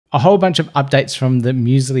a whole bunch of updates from the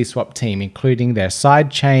MuesliSwap team, including their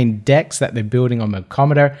sidechain DEX that they're building on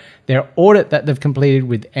Milkomeda, their audit that they've completed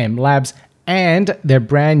with MLabs, and their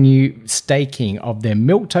brand new staking of their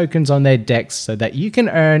Milk tokens on their DEX so that you can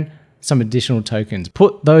earn some additional tokens.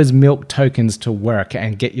 Put those Milk tokens to work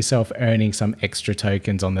and get yourself earning some extra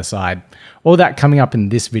tokens on the side. All that coming up in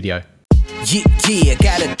this video. Yeah,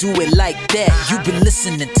 gotta do it like that. You've been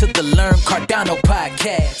listening to the Learn Cardano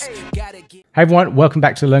podcast. Hey everyone, welcome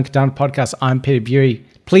back to the Learn Cardano podcast. I'm Peter Bury.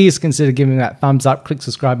 Please consider giving that thumbs up, click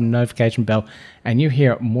subscribe and notification bell, and you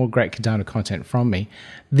hear more great Cardano content from me.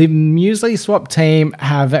 The MuesliSwap team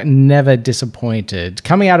have never disappointed,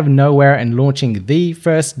 coming out of nowhere and launching the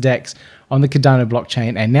first DEX on the Cardano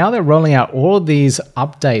blockchain, and now they're rolling out all of these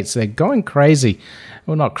updates. They're going crazy.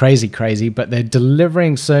 Well, not crazy, but they're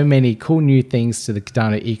delivering so many cool new things to the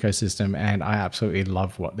Cardano ecosystem, and I absolutely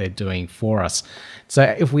love what they're doing for us. So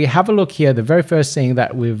if we have a look here, the very first thing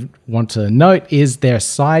that we want to note is their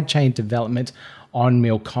sidechain development on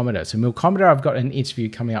Milkomeda. So Milkomeda, I've got an interview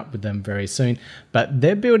coming up with them very soon, but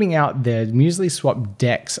they're building out their MuesliSwap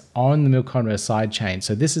DEX on the Milkomeda sidechain.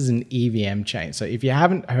 So this is an EVM chain. So if you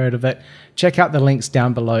haven't heard of it, check out the links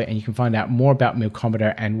down below and you can find out more about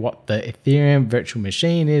Milkomeda and what the Ethereum virtual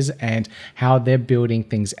machine is and how they're building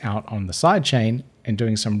things out on the sidechain and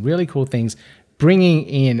doing some really cool things, bringing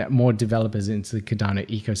in more developers into the Cardano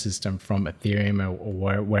ecosystem from Ethereum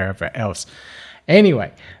or wherever else.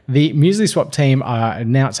 Anyway, the MuesliSwap team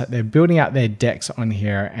announced that they're building out their DEX on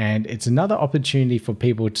here, and it's another opportunity for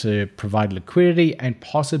people to provide liquidity and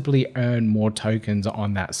possibly earn more tokens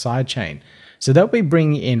on that sidechain. So they'll be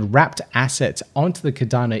bringing in wrapped assets onto the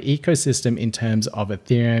Cardano ecosystem in terms of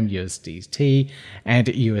Ethereum, USDT, and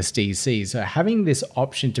USDC. So having this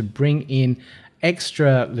option to bring in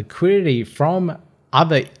extra liquidity from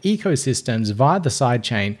other ecosystems via the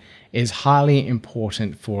sidechain is highly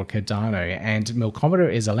important for Cardano, and Milkomeda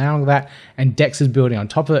is allowing that, and DEX is building on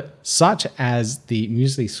top of it, such as the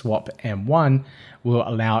MuesliSwap M1 will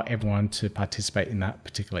allow everyone to participate in that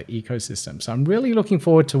particular ecosystem. So I'm really looking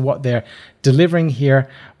forward to what they're delivering here.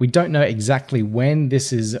 We don't know exactly when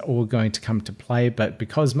this is all going to come to play, but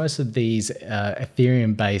because most of these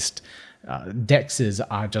Ethereum-based DEXs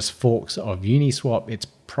are just forks of Uniswap, it's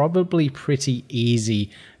probably pretty easy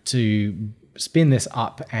to spin this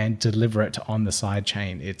up and deliver it on the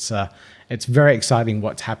sidechain. It's very exciting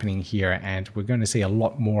what's happening here, and we're going to see a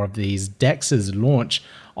lot more of these DEXs launch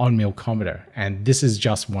on Milkomeda, and this is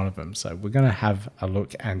just one of them. So we're going to have a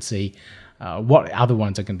look and see what other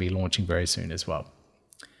ones are going to be launching very soon as well.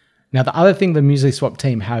 Now, the other thing the MuesliSwap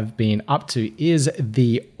team have been up to is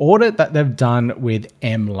the audit that they've done with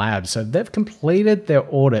MLabs. So they've completed their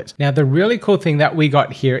audit. Now, the really cool thing that we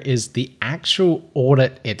got here is the actual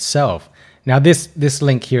audit itself. Now, this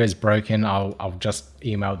link here is broken. I'll just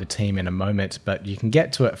email the team in a moment, but you can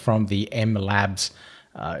get to it from the MLabs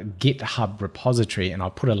GitHub repository, and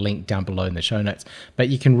I'll put a link down below in the show notes. But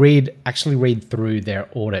you can actually read through their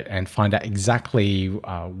audit and find out exactly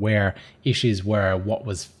where issues were, what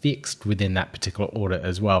was fixed within that particular audit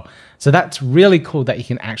as well. So that's really cool that you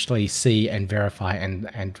can actually see and verify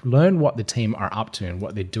and learn what the team are up to and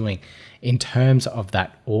what they're doing in terms of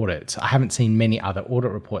that audit. I haven't seen many other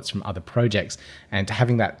audit reports from other projects, and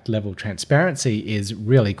having that level of transparency is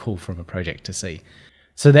really cool from a project to see.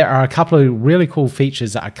 So there are a couple of really cool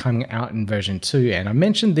features that are coming out in version 2, and I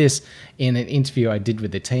mentioned this in an interview I did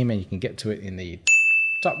with the team, and you can get to it in the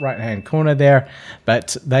top right hand corner there.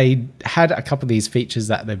 But they had a couple of these features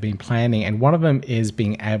that they've been planning, and one of them is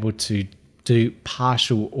being able to do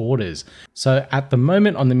partial orders. So at the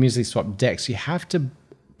moment on the MuesliSwap DEX, you have to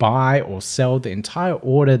buy or sell the entire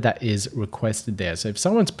order that is requested there. So if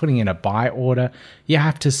someone's putting in a buy order, you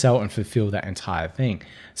have to sell and fulfill that entire thing.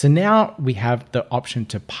 So now we have the option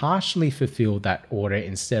to partially fulfill that order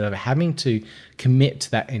instead of having to commit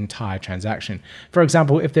to that entire transaction. For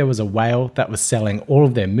example, if there was a whale that was selling all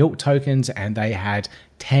of their milk tokens and they had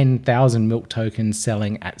 10,000 milk tokens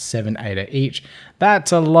selling at 7 ADA each,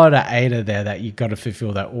 that's a lot of ADA there that you've got to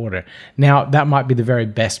fulfill that order. Now, that might be the very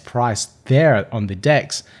best price there on the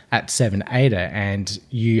DEX at 7 ADA, and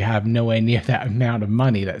you have nowhere near that amount of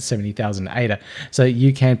money, that's 70,000 ADA. So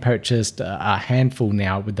you can purchase a handful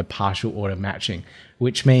now with the partial order matching,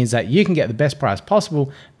 which means that you can get the best price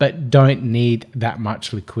possible, but don't need that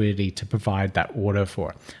much liquidity to provide that order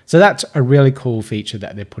for. So that's a really cool feature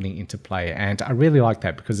that they're putting into play. And I really like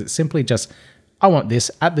that because it's simply just, I want this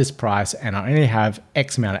at this price and I only have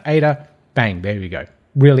X amount of ADA, bang, there we go.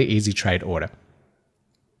 Really easy trade order.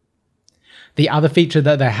 The other feature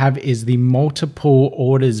that they have is the multiple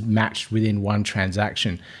orders matched within one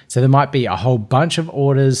transaction. So there might be a whole bunch of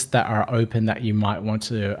orders that are open that you might want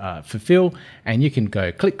to fulfill, and you can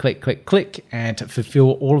go click, click, click, click, and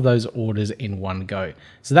fulfill all of those orders in one go.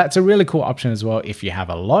 So that's a really cool option as well. If you have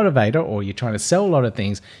a lot of ADA or you're trying to sell a lot of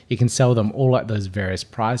things, you can sell them all at those various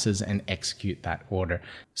prices and execute that order.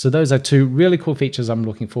 So those are two really cool features I'm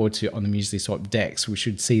looking forward to on the MuesliSwap DEX. We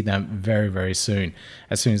should see them very, very soon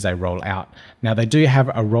as they roll out. Now they do have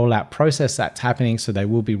a rollout process that's happening, so they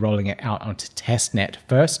will be rolling it out onto testnet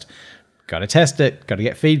first. Got to test it, got to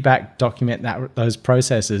get feedback, document those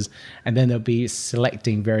processes, and then they'll be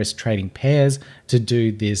selecting various trading pairs to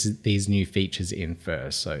do these new features in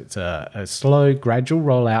first. So it's a slow, gradual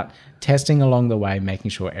rollout, testing along the way, making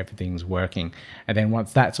sure everything's working. And then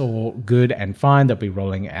once that's all good and fine, they'll be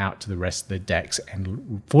rolling it out to the rest of the DEX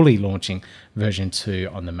and fully launching version 2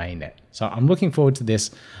 on the mainnet. So I'm looking forward to this.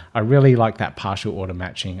 I really like that partial order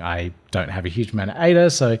matching. I don't have a huge amount of ADA,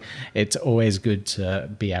 so it's always good to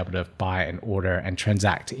be able to buy and order and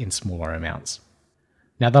transact in smaller amounts.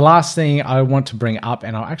 Now, the last thing I want to bring up,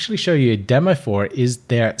 and I'll actually show you a demo for it, is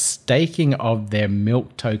their staking of their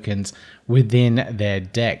Milk tokens within their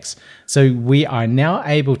DEX. So we are now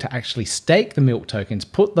able to actually stake the Milk tokens,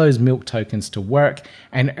 put those Milk tokens to work,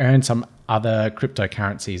 and earn some other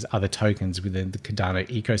cryptocurrencies, other tokens within the Cardano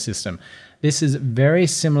ecosystem. This is very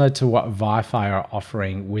similar to what Wi-Fi are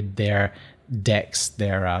offering with their DEX,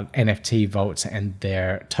 their NFT vaults, and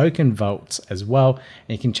their token vaults as well.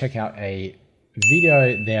 And you can check out a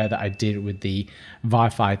video there that I did with the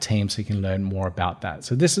Wi-Fi team so you can learn more about that.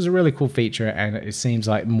 So this is a really cool feature, and it seems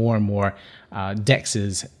like more and more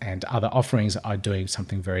DEXs and other offerings are doing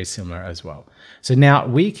something very similar as well. So now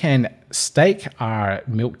we can stake our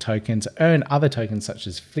Milk tokens, earn other tokens such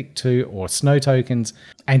as Flick2 or Snow tokens,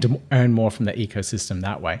 and earn more from the ecosystem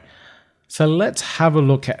that way. So let's have a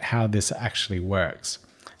look at how this actually works.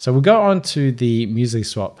 So we'll go on to the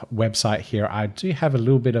MuesliSwap website here. I do have a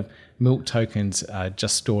little bit of Milk tokens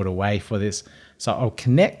just stored away for this. So I'll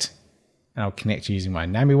connect, and I'll connect using my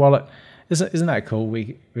NAMI wallet. Isn't that cool?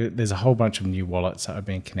 There's a whole bunch of new wallets that are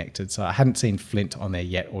being connected. So I hadn't seen Flint on there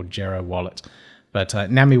yet, or Jero wallet. But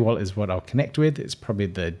NAMI wallet is what I'll connect with. It's probably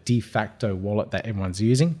the de facto wallet that everyone's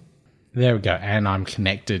using. There we go, and I'm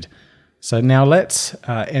connected. So now let's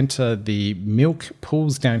enter the Milk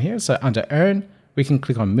pools down here. So under Earn, we can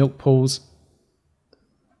click on Milk pools.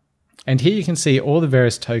 And here you can see all the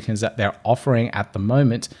various tokens that they're offering at the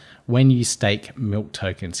moment when you stake Milk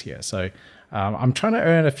tokens here. So I'm trying to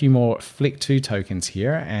earn a few more Flick2 tokens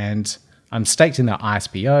here, and I'm staked in the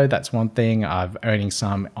ISPO. That's one thing. I'm earning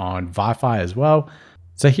some on Wi-Fi as well.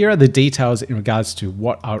 So here are the details in regards to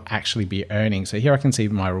what I'll actually be earning. So here I can see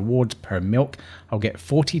my rewards per Milk. I'll get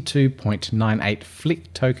 42.98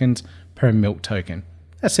 Flick tokens per Milk token.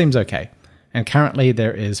 That seems okay. And currently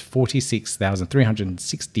there is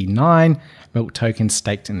 46,369 Milk tokens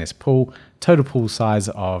staked in this pool. Total pool size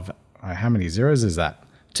of, how many zeros is that?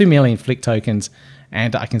 2 million Flick tokens.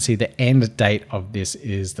 And I can see the end date of this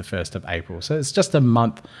is the 1st of April. So it's just a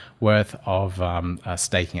month worth of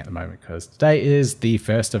staking at the moment, because today is the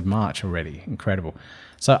 1st of March already. Incredible.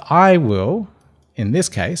 So I will, in this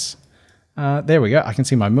case, there we go. I can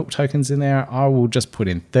see my Milk tokens in there. I will just put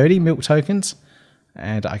in 30 Milk tokens.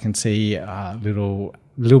 And I can see a little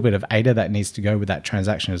bit of ADA that needs to go with that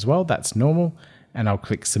transaction as well. That's normal. And I'll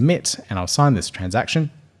click submit, and I'll sign this transaction.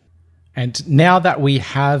 And now that we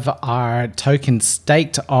have our token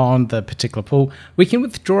staked on the particular pool, we can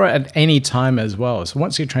withdraw it at any time as well. So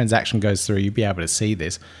once your transaction goes through, you'll be able to see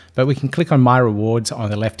this. But we can click on My Rewards on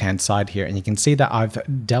the left-hand side here, and you can see that I've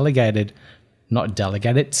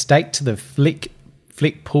staked to the Flick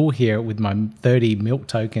pool here with my 30 Milk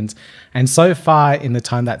tokens, and so far in the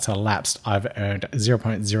time that's elapsed, I've earned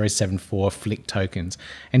 0.074 Flick tokens.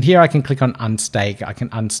 And here I can click on unstake. I can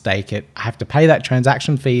unstake it. I have to pay that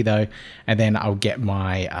transaction fee though, and then I'll get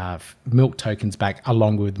my Milk tokens back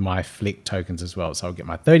along with my Flick tokens as well. So I'll get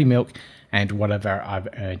my 30 Milk and whatever I've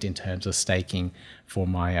earned in terms of staking for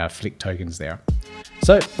my Flick tokens there.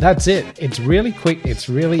 So that's it. It's really quick. It's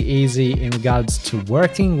really easy in regards to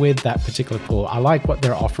working with that particular pool. I like what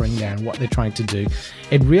they're offering there and what they're trying to do.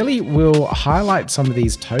 It really will highlight some of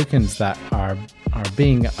these tokens that are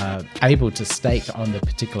being able to stake on the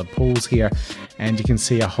particular pools here. And you can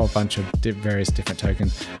see a whole bunch of various different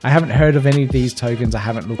tokens. I haven't heard of any of these tokens. I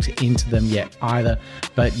haven't looked into them yet either,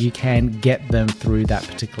 but you can get them through that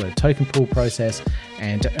particular token pool process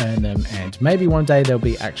and earn them. And maybe one day they'll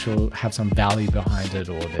be have some value behind it,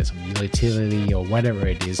 or there's some utility or whatever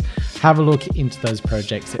it is. Have a look into those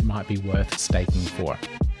projects. It might be worth staking for.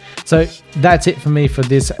 So that's it for me for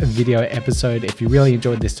this video episode. If you really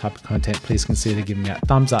enjoyed this type of content, please consider giving me a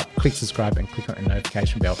thumbs up, click subscribe, and click on the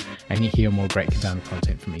notification bell, and you hear more great Cardano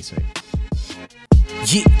content from me soon.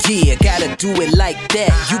 Yeah, gotta do it like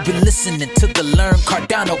that. You've been listening to the Learn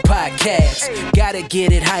Cardano podcast. Gotta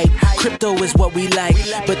get it hype. Crypto is what we like,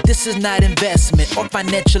 but this is not investment or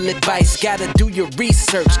financial advice. Gotta do your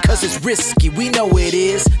research, cause it's risky. We know it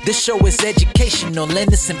is. This show is educational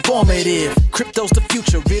and it's informative. Crypto's the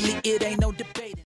future, really, it ain't no debate.